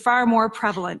something far more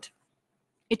prevalent.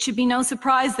 It should be no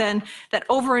surprise then that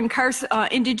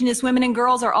Indigenous women and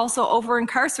girls are also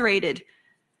over-incarcerated.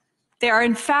 They are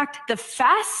in fact the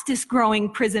fastest growing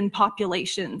prison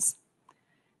populations.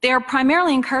 They are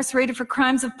primarily incarcerated for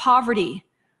crimes of poverty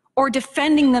or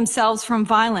defending themselves from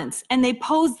violence, and they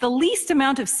pose the least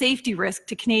amount of safety risk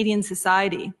to Canadian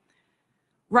society.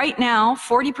 Right now,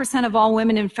 40% of all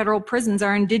women in federal prisons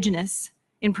are Indigenous.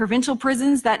 In provincial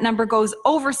prisons, that number goes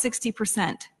over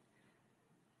 60%.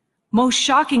 Most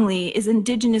shockingly is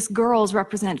Indigenous girls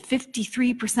represent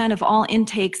 53% of all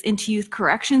intakes into youth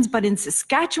corrections, but in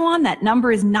Saskatchewan, that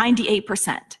number is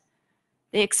 98%.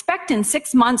 They expect in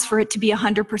 6 months for it to be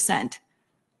 100%.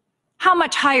 How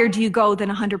much higher do you go than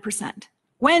 100%?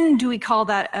 When do we call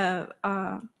that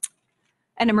an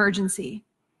emergency?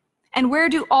 And where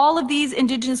do all of these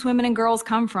Indigenous women and girls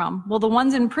come from? Well, the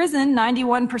ones in prison,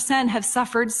 91% have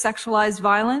suffered sexualized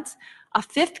violence. A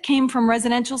fifth came from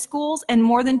residential schools, and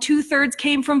more than 2/3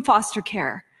 came from foster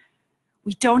care.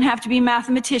 We don't have to be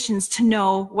mathematicians to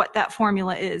know what that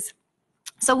formula is.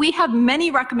 So we have many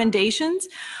recommendations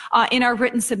in our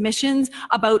written submissions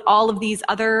about all of these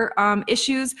other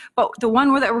issues, but the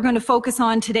one that we're going to focus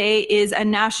on today is a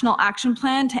national action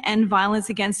plan to end violence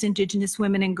against Indigenous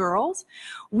women and girls.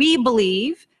 We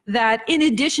believe that in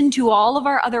addition to all of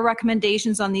our other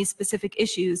recommendations on these specific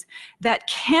issues, that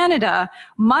Canada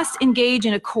must engage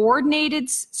in a coordinated,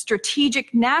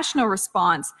 strategic national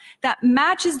response that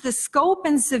matches the scope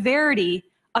and severity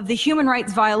of the human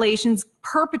rights violations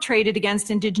perpetrated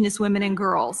against Indigenous women and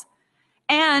girls.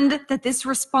 And that this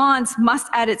response must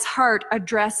at its heart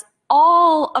address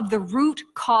all of the root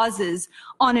causes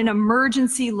on an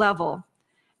emergency level.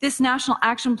 This national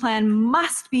action plan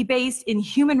must be based in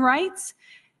human rights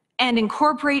and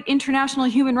incorporate international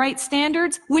human rights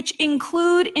standards, which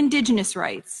include Indigenous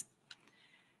rights.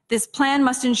 This plan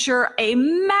must ensure a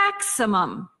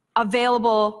maximum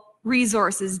available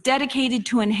resources dedicated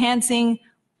to enhancing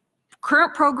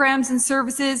current programs and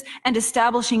services and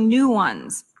establishing new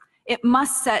ones. It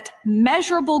must set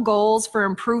measurable goals for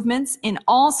improvements in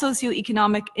all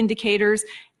socioeconomic indicators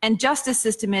and justice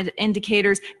system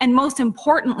indicators, and most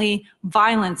importantly,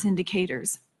 violence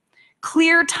indicators.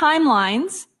 Clear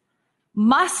timelines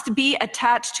must be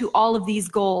attached to all of these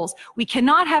goals. We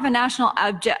cannot have a national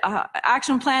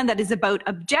action plan that is about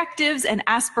objectives and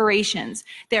aspirations.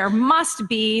 There must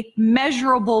be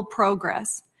measurable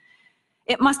progress.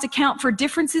 It must account for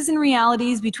differences in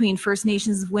realities between First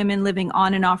Nations women living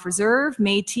on and off reserve,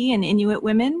 Métis and Inuit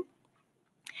women.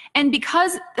 And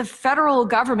because the federal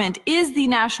government is the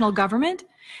national government,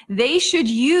 they should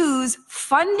use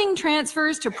funding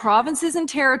transfers to provinces and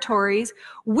territories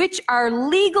which are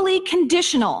legally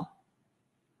conditional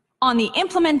on the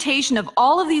implementation of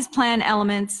all of these plan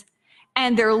elements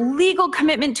and their legal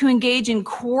commitment to engage in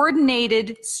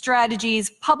coordinated strategies,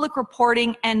 public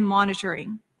reporting, and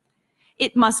monitoring.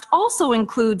 It must also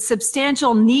include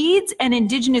substantial needs and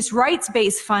Indigenous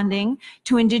rights-based funding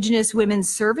to Indigenous women's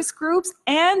service groups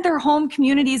and their home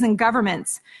communities and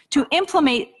governments to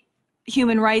implement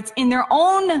human rights in their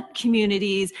own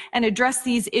communities and address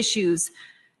these issues,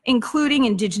 including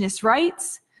Indigenous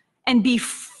rights, and be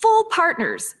full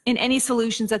partners in any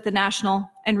solutions at the national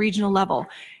and regional level.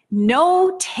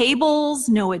 No tables,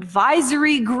 no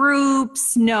advisory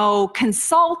groups, no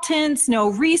consultants, no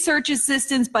research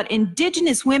assistants, but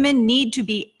Indigenous women need to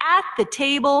be at the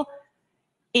table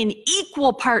in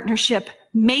equal partnership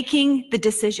making the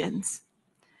decisions.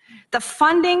 The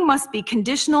funding must be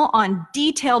conditional on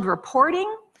detailed reporting,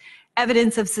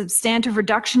 evidence of substantive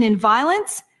reduction in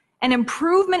violence, and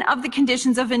improvement of the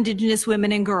conditions of Indigenous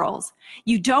women and girls.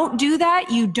 You don't do that,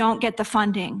 you don't get the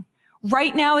funding.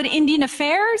 Right now at Indian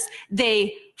Affairs,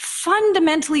 they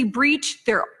fundamentally breach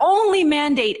their only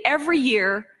mandate every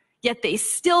year, yet they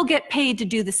still get paid to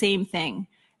do the same thing.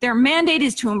 Their mandate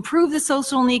is to improve the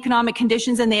social and economic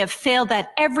conditions, and they have failed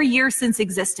that every year since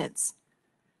existence.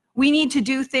 We need to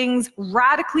do things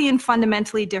radically and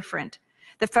fundamentally different.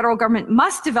 The federal government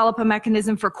must develop a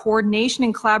mechanism for coordination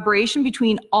and collaboration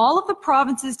between all of the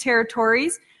provinces,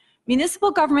 territories,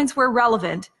 municipal governments where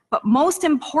relevant, but most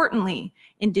importantly,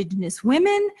 Indigenous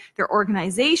women, their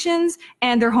organizations,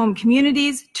 and their home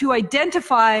communities to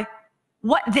identify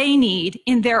what they need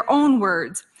in their own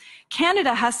words.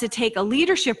 Canada has to take a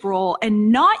leadership role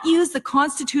and not use the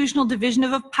constitutional division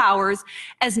of powers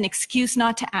as an excuse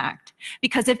not to act.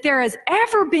 Because if there has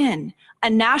ever been a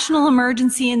national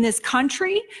emergency in this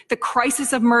country, the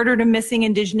crisis of murdered and missing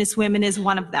Indigenous women is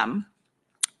one of them.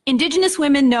 Indigenous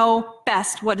women know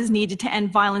best what is needed to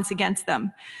end violence against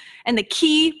them. And the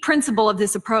key principle of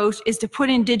this approach is to put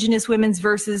Indigenous women's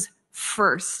voices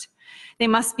first. They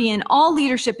must be in all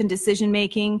leadership and decision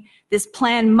making. This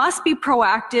plan must be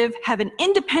proactive, have an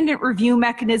independent review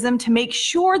mechanism to make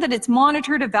sure that it's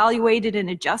monitored, evaluated,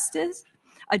 and adjusted.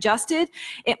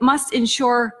 It must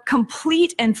ensure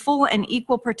complete and full and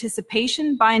equal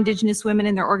participation by Indigenous women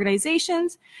in their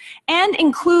organizations, and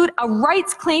include a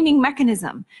rights claiming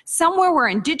mechanism, somewhere where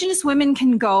Indigenous women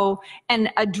can go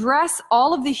and address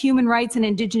all of the human rights and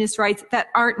Indigenous rights that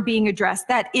aren't being addressed,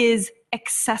 that is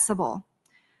accessible.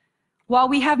 While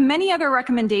we have many other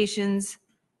recommendations,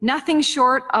 nothing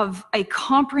short of a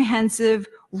comprehensive,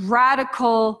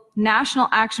 radical national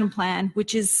action plan,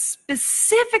 which is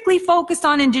specifically focused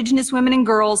on Indigenous women and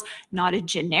girls, not a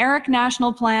generic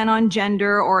national plan on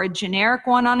gender or a generic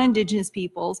one on Indigenous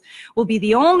peoples, will be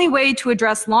the only way to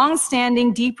address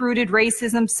long-standing, deep-rooted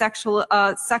racism,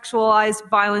 sexualized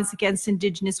violence against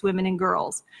Indigenous women and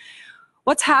girls.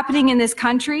 What's happening in this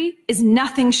country is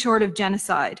nothing short of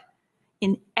genocide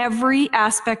in every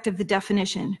aspect of the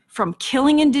definition, from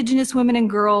killing Indigenous women and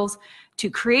girls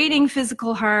to creating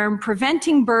physical harm,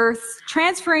 preventing births,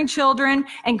 transferring children,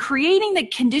 and creating the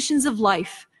conditions of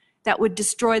life that would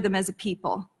destroy them as a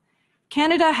people.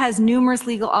 Canada has numerous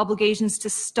legal obligations to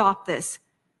stop this,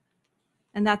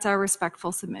 and that's our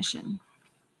respectful submission.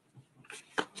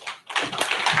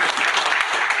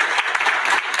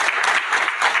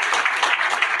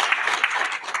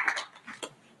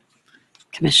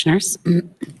 Commissioners, do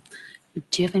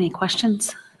you have any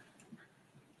questions?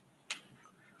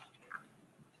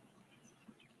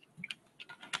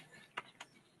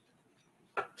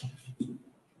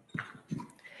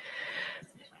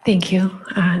 Thank you,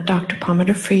 Dr.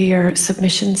 Palmater, for your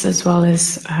submissions as well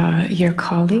as your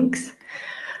colleagues.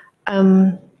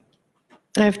 I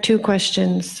have two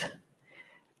questions.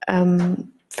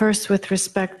 First, with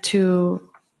respect to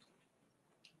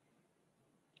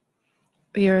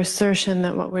your assertion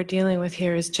that what we're dealing with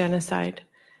here is genocide,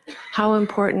 how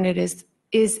important is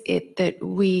it that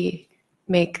we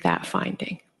make that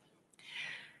finding?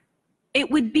 It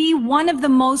would be one of the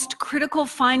most critical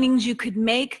findings you could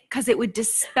make, because it would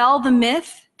dispel the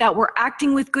myth that we're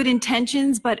acting with good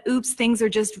intentions, but oops, things are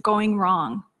just going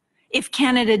wrong. If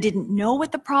Canada didn't know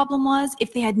what the problem was,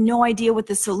 if they had no idea what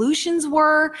the solutions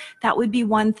were, that would be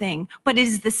one thing. But it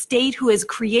is the state who has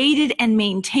created and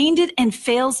maintained it and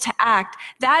fails to act.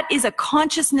 That is a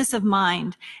consciousness of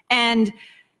mind. And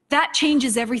that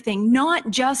changes everything, not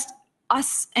just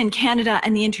us and Canada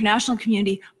and the international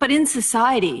community, but in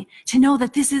society, to know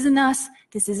that this isn't us,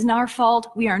 this isn't our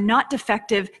fault, we are not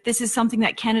defective, this is something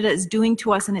that Canada is doing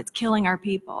to us and it's killing our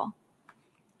people.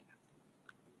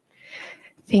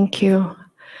 Thank you.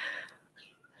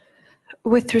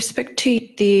 With respect to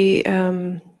the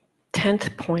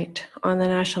 10th point on the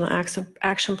National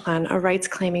Action Plan, a rights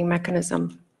claiming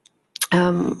mechanism,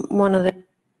 one of the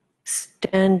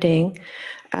standing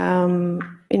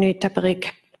Inuit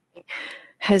Taparik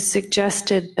has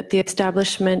suggested that the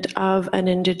establishment of an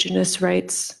Indigenous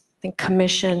Rights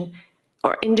Commission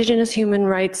or Indigenous Human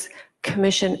Rights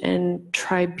Commission and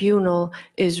Tribunal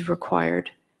is required.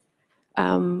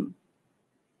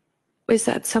 Is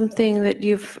that something that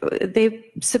they've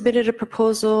submitted a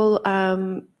proposal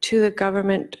to the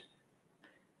government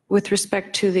with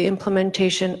respect to the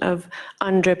implementation of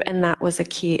UNDRIP, and that was a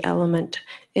key element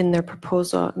in their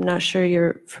proposal. I'm not sure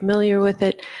you're familiar with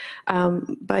it,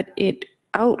 but it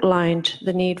outlined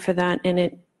the need for that,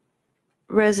 and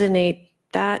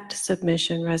that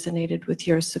submission resonated with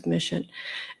your submission.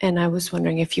 And I was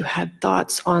wondering if you had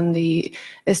thoughts on the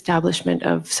establishment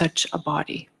of such a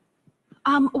body.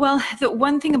 Well, the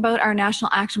one thing about our National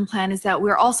Action Plan is that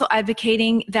we're also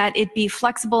advocating that it be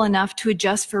flexible enough to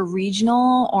adjust for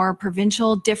regional or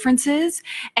provincial differences,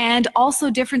 and also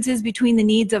differences between the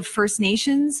needs of First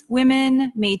Nations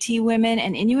women, Métis women,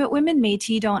 and Inuit women.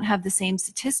 Métis don't have the same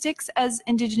statistics as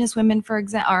Indigenous women, for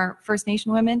example, or First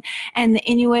Nation women, and the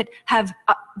Inuit have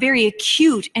very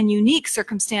acute and unique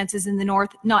circumstances in the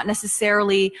north, not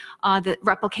necessarily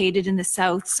replicated in the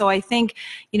south. So I think,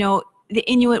 the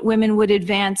Inuit women would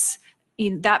advance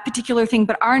that particular thing,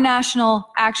 but our National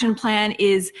Action Plan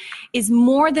is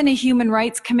more than a human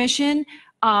rights commission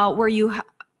where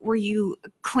you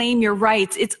claim your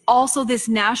rights. It's also this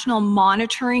national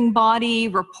monitoring body,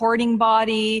 reporting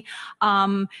body,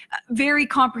 very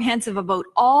comprehensive about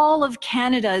all of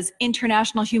Canada's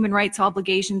international human rights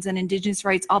obligations and Indigenous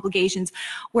rights obligations,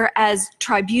 whereas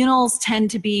tribunals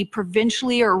tend to be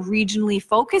provincially or regionally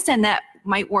focused, and that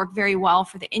might work very well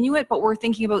for the Inuit, but we're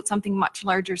thinking about something much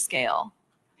larger scale.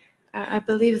 I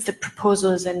believe the proposal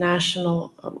is a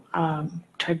national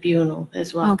tribunal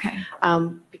as well. Okay.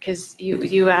 Because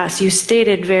you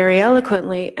stated very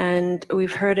eloquently, and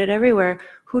we've heard it everywhere,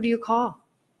 who do you call?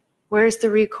 Where's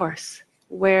the recourse?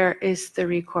 Where is the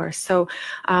recourse? So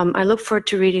I look forward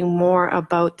to reading more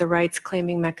about the rights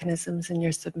claiming mechanisms in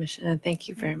your submission, and thank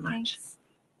you very much. Thanks.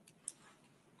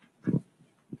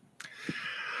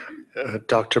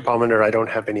 Dr. Palmater, I don't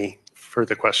have any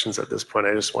further questions at this point.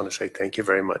 I just want to say thank you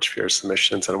very much for your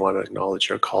submissions, and I want to acknowledge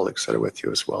your colleagues that are with you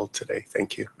as well today.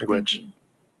 Thank you. Miigwech.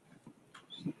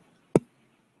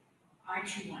 I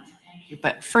too want to thank you,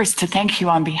 but first to thank you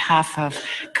on behalf of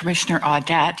Commissioner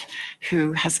Audette,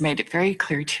 who has made it very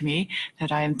clear to me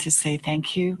that I am to say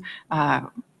thank you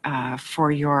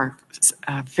for your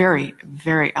very,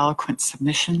 very eloquent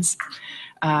submissions.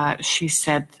 She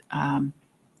said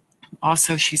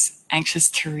also she's anxious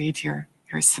to read your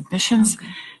submissions. Okay.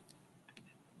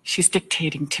 She's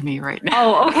dictating to me right now.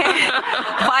 Oh, okay.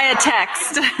 Via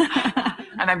text.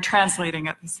 And I'm translating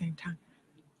at the same time.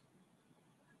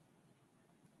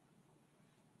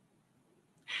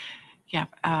 Yeah,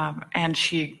 and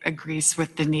she agrees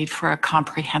with the need for a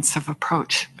comprehensive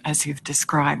approach, as you've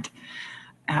described.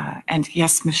 And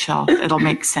yes, Michelle, it'll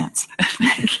make sense.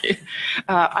 Thank you.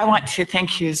 I want to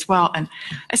thank you as well, and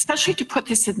especially to put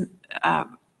this in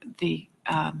the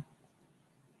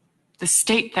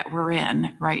state that we're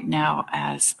in right now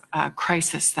as a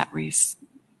crisis that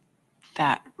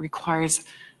requires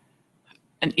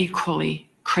an equally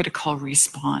critical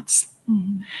response.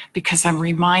 Mm-hmm. Because I'm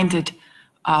reminded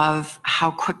of how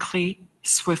quickly,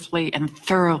 swiftly, and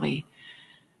thoroughly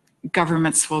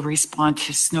governments will respond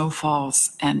to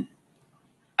snowfalls and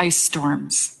ice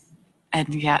storms,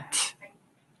 and yet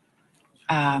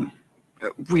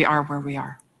we are where we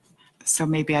are. So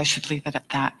maybe I should leave it at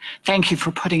that. Thank you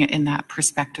for putting it in that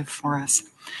perspective for us.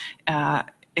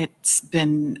 It's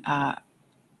been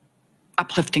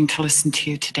uplifting to listen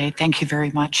to you today. Thank you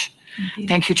very much.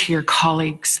 Thank you to your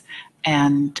colleagues,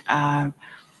 and I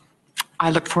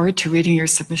look forward to reading your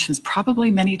submissions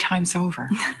probably many times over.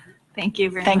 Thank you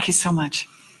very much. Thank you so much.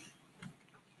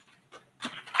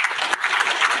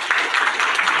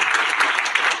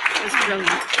 It was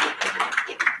brilliant.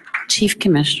 Chief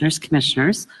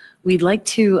Commissioners, we'd like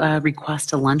to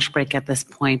request a lunch break at this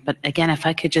point, but again, if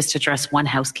I could just address one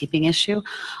housekeeping issue.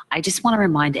 I just want to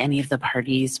remind any of the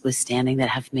parties withstanding that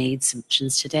have made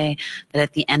submissions today that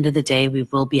at the end of the day, we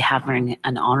will be having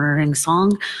an honoring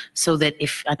song, so that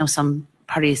if, I know some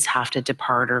parties have to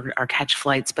depart or catch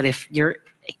flights, but if you're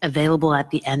available at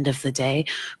the end of the day,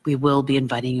 we will be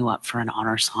inviting you up for an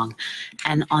honor song.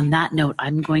 And on that note,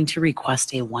 I'm going to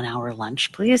request a 1-hour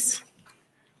lunch, please.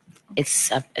 It's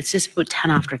just about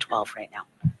 10 after 12 right now,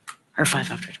 or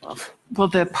 5 after 12. Will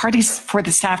the parties for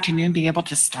this afternoon be able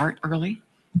to start early?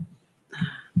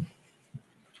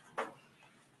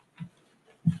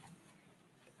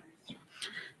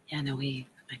 Yeah, no, I'm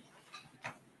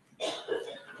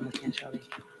looking at Charlie.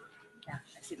 Yeah,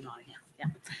 I see them nodding.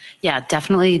 Yeah,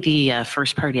 definitely. The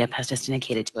first party up has just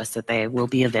indicated to us that they will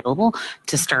be available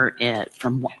to start it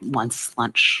from once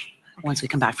we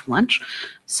come back from lunch.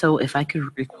 So if I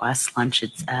could request lunch,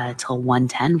 it's till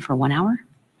 1:10 for 1 hour.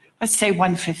 Let's say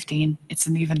 1:15. It's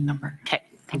an even number. Okay,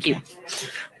 thank you.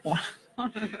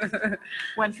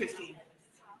 1:15.